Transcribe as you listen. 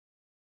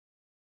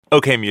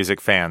Okay, music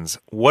fans,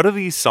 what do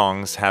these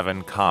songs have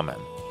in common?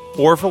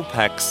 Orville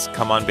Peck's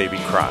Come On Baby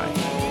Cry.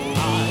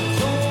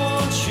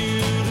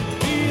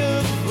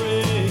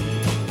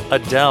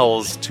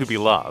 Adele's To Be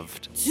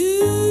Loved. To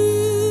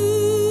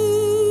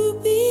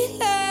be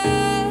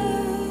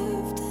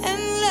loved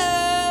and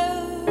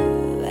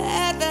love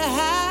at the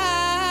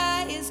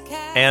highest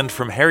kind. And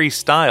from Harry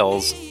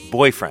Styles,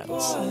 Boyfriends.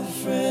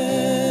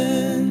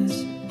 Boyfriends,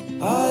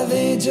 are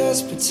they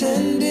just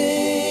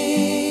pretending?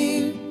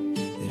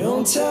 They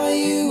don't tell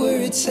you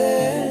where it's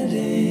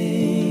heading.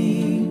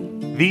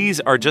 These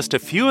are just a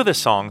few of the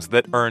songs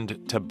that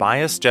earned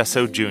Tobias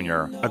Jesso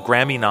Jr. a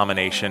Grammy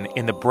nomination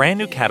in the brand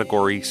new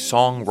category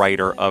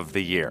Songwriter of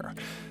the Year.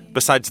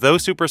 Besides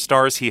those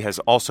superstars, he has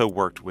also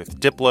worked with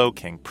Diplo,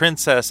 King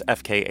Princess,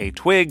 FKA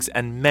Twigs,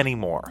 and many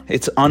more.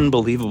 It's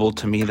unbelievable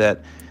to me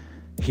that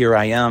here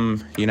I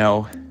am,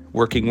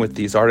 working with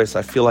these artists.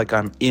 I feel like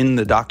I'm in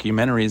the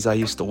documentaries I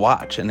used to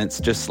watch, and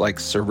it's just like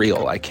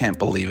surreal. I can't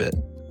believe it.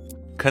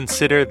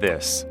 Consider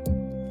this.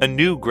 A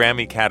new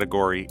Grammy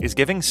category is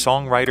giving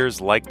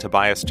songwriters like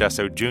Tobias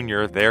Jesso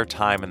Jr. their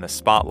time in the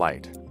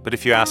spotlight. But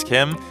if you ask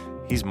him,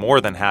 he's more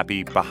than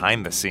happy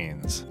behind the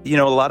scenes. A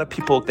lot of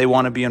people, they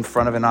want to be in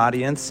front of an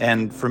audience.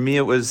 And for me,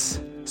 it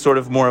was sort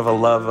of more of a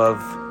love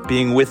of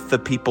being with the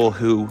people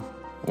who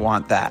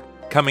want that.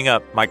 Coming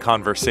up, my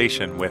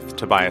conversation with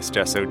Tobias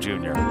Jesso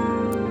Jr.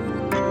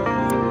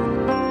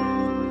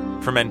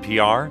 From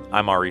NPR,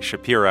 I'm Ari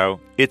Shapiro.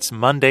 It's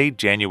Monday,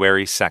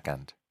 January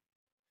 2nd.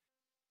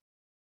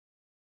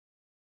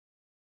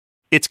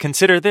 It's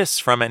Consider This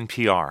from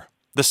NPR.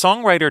 The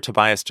songwriter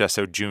Tobias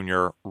Jesso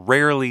Jr.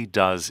 rarely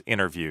does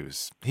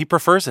interviews. He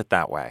prefers it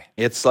that way.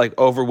 It's like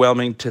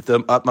overwhelming to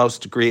the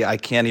utmost degree. I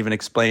can't even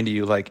explain to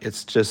you.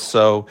 It's just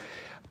so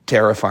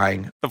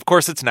terrifying. Of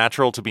course, it's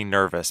natural to be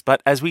nervous, but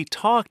as we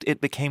talked,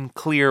 it became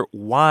clear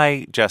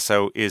why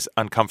Jesso is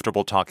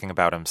uncomfortable talking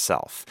about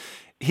himself.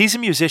 He's a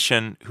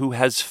musician who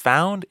has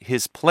found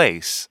his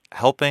place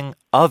helping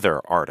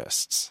other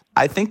artists.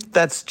 I think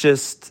that's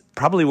just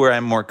probably where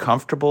I'm more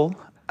comfortable.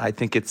 I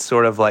think it's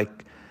sort of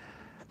like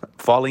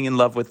falling in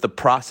love with the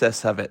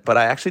process of it. But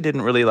I actually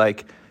didn't really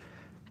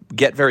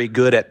get very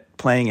good at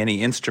playing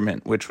any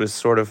instrument, which was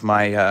sort of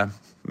my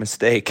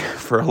mistake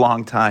for a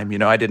long time.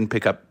 I didn't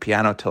pick up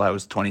piano till I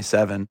was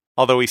 27.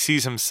 Although he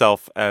sees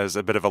himself as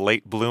a bit of a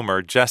late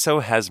bloomer,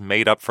 Jesso has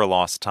made up for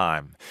lost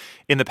time.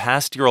 In the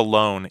past year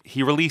alone,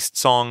 he released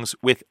songs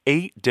with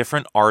 8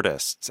 different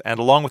artists, and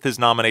along with his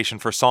nomination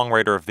for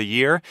Songwriter of the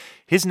Year,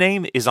 his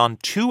name is on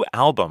 2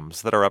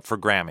 albums that are up for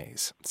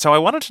Grammys. So I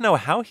wanted to know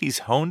how he's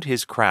honed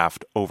his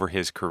craft over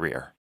his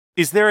career.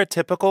 Is there a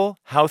typical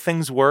how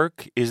things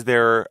work? Is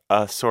there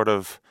a sort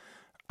of,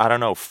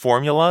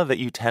 formula that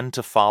you tend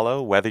to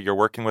follow, whether you're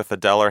working with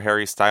Adele or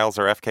Harry Styles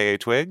or FKA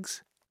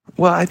Twigs?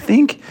 Well, I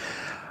think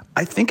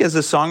as a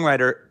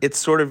songwriter, it's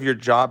sort of your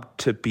job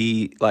to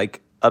be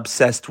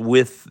obsessed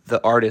with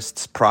the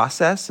artist's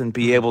process and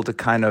be able to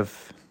kind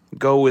of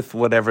go with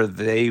whatever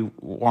they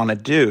want to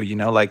do.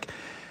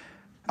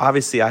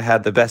 Obviously I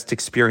had the best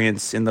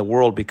experience in the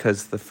world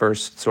because the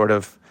first sort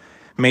of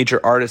major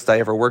artist I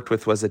ever worked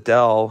with was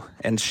Adele,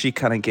 and she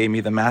kind of gave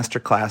me the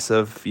masterclass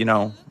of,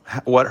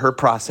 what her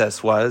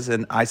process was,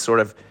 and I sort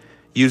of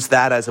used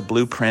that as a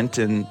blueprint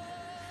and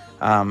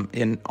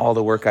in all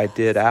the work I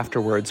did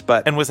afterwards.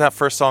 And was that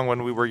first song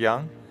When We Were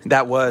Young?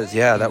 That was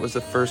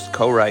the first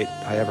co-write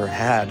I ever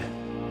had.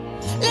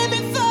 Let me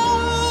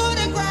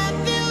photograph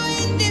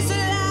you in this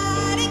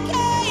light in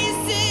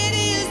case it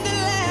is the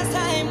last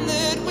time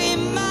that we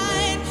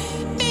might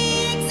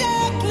be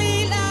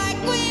exactly like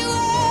we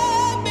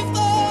were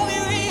before we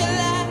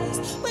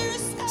realized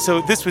we're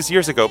So this was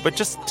years ago, but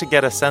just to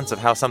get a sense of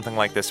how something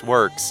like this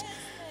works,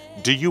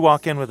 do you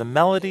walk in with a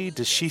melody?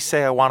 Does she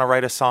say, I want to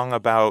write a song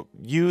about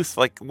youth?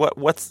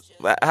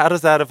 How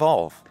does that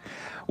evolve?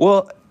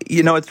 Well,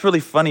 it's really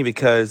funny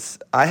because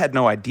I had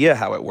no idea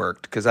how it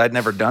worked because I'd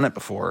never done it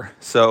before.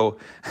 So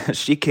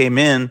she came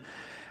in,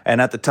 and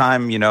at the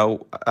time,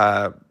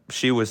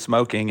 she was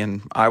smoking,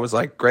 and I was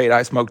like, great,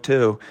 I smoke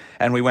too.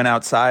 And we went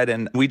outside,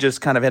 and we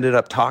just kind of ended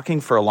up talking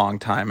for a long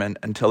time, and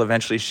until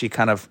eventually she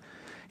kind of,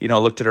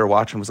 looked at her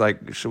watch and was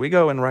like, should we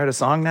go and write a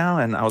song now?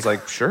 And I was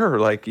like,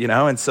 sure,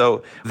 and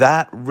so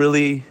that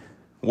really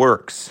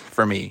works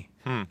for me.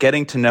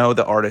 Getting to know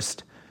the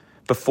artist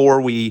before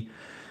we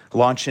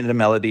launch into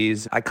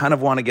melodies. I kind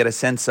of want to get a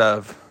sense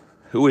of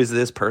who is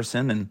this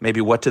person and maybe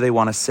what do they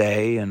want to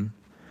say. And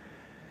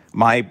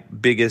my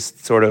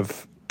biggest sort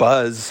of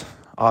buzz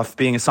off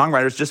being a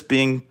songwriter is just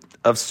being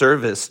of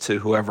service to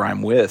whoever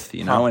I'm with,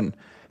 and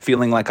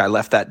feeling like I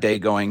left that day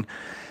going,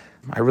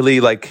 I really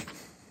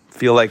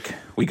feel like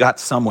we got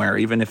somewhere,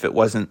 even if it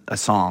wasn't a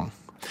song.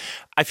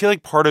 I feel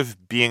like part of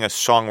being a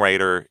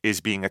songwriter is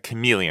being a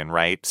chameleon,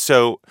 right?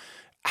 So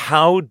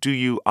how do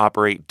you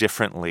operate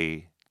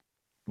differently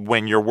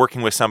when you're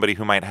working with somebody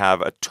who might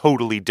have a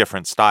totally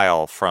different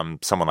style from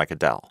someone like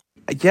Adele?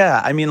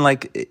 Yeah,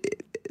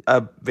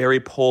 a very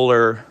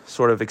polar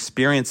sort of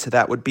experience to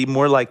that would be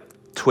more like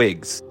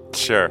Twigs.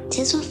 Sure.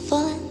 Tears were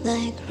falling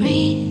like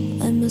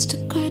rain. I must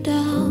have cried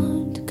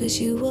out 'cause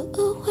you were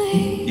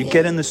away. You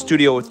get in the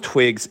studio with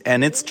Twigs,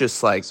 and it's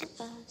just like,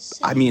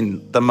 I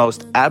mean, the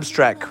most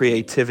abstract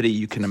creativity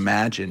you can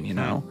imagine, you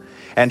know?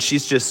 And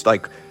she's just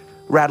like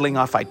rattling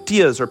off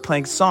ideas or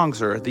playing songs,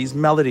 or these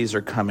melodies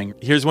are coming.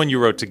 Here's one you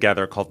wrote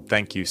together called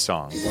Thank You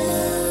Song.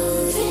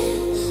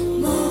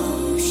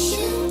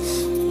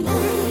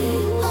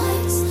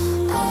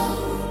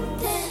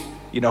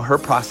 You know, her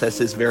process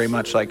is very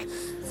much like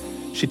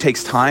she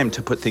takes time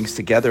to put things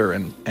together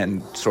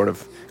and sort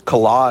of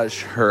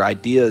collage her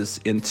ideas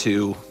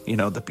into, you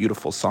know, the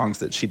beautiful songs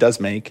that she does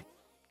make.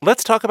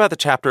 Let's talk about the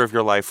chapter of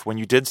your life when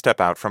you did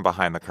step out from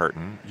behind the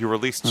curtain. You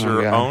released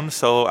your own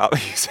solo album.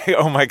 You say,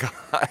 oh my God.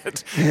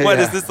 What,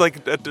 is this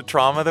like a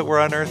trauma that we're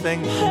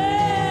unearthing?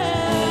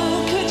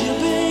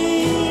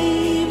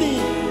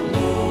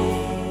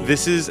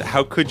 This is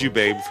How Could You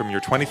Babe from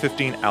your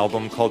 2015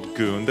 album called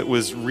Goon that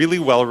was really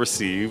well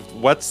received.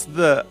 What's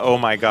the oh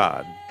my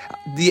God?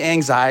 The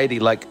anxiety,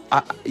 like,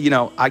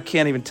 I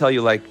can't even tell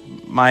you, like,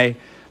 my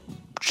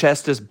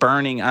chest is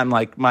burning. I'm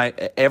like,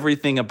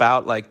 everything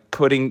about like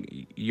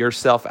putting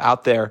yourself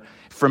out there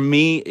for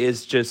me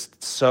is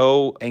just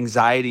so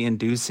anxiety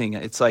inducing.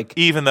 It's like,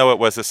 even though it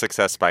was a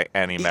success by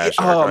any measure.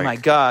 Oh right? my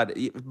God.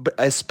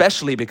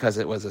 Especially because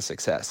it was a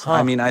success.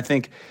 I mean, I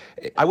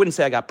wouldn't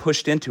say I got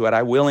pushed into it.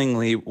 I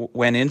willingly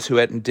went into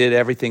it and did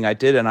everything I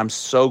did. And I'm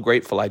so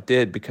grateful I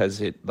did, because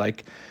it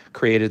like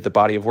created the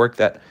body of work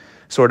that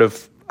sort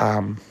of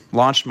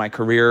launched my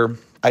career.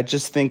 I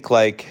just think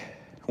like,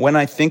 when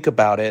I think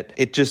about it,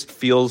 it just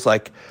feels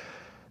like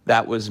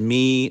that was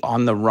me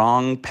on the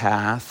wrong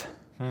path.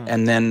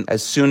 And then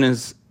as soon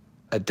as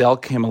Adele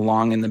came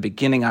along in the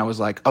beginning, I was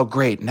like, oh,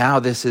 great. Now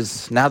this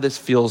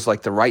feels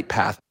like the right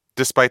path.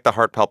 Despite the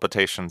heart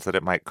palpitations that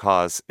it might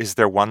cause, is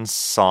there one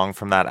song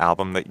from that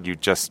album that you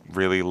just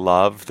really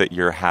love, that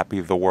you're happy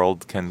the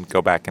world can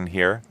go back and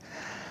hear?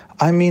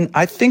 I mean,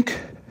 I think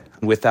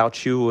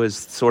Without You was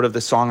sort of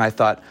the song I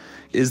thought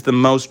is the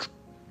most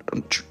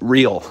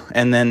real.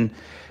 And then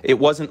it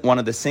wasn't one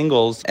of the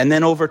singles. And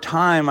then over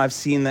time, I've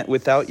seen that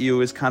Without You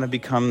has kind of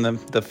become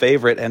the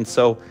favorite. And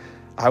so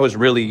I was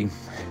really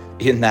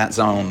in that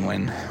zone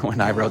when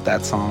I wrote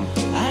that song.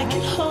 I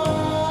can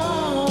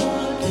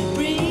hardly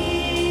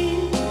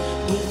breathe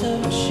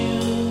without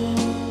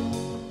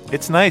you.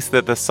 It's nice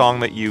that the song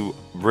that you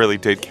really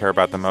did care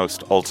about the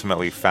most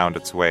ultimately found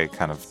its way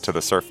kind of to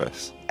the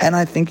surface. And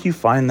I think you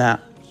find that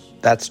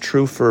that's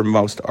true for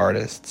most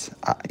artists.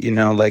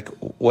 Like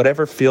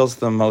whatever feels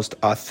the most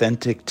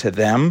authentic to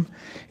them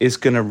is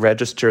going to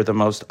register the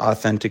most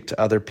authentic to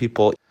other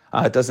people.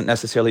 It doesn't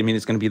necessarily mean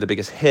it's going to be the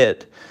biggest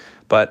hit,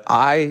 but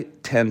I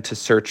tend to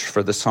search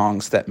for the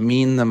songs that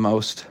mean the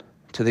most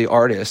to the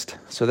artist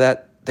so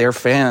that their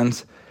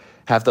fans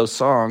have those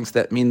songs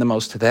that mean the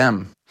most to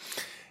them.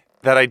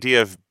 That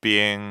idea of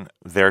being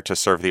there to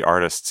serve the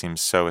artist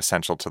seems so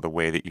essential to the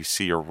way that you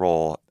see your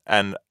role.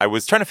 And I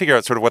was trying to figure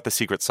out sort of what the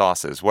secret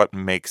sauce is. What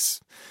makes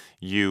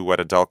you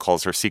what Adele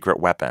calls her secret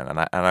weapon? And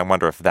I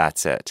wonder if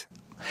that's it.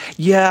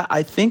 Yeah,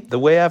 I think the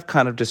way I've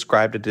kind of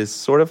described it is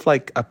sort of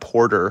like a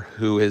porter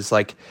who is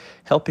like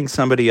helping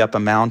somebody up a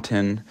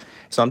mountain.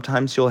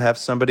 Sometimes you'll have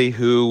somebody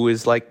who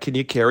is like, can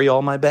you carry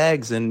all my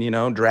bags and,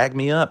 drag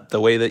me up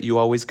the way that you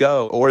always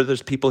go? Or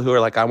there's people who are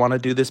like, I want to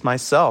do this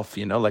myself,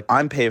 like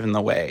I'm paving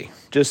the way.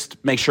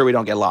 Just make sure we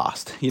don't get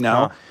lost,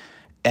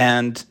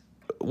 And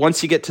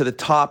once you get to the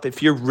top,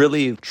 if you're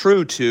really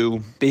true to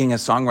being a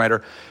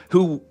songwriter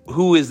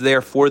who is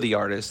there for the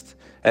artist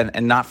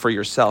and not for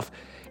yourself,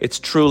 it's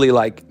truly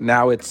like,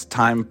 now it's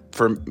time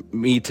for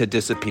me to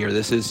disappear.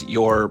 This is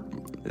your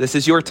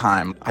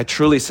time. I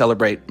truly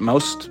celebrate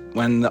most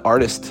when the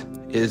artist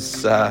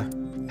is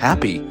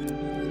happy.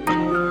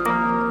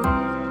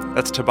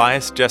 That's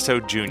Tobias Jesso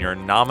Jr.,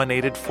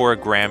 nominated for a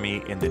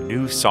Grammy in the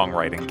new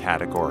songwriting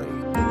category.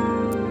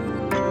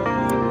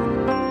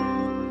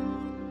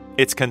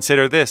 It's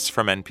Consider This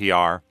from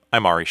NPR.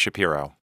 I'm Ari Shapiro.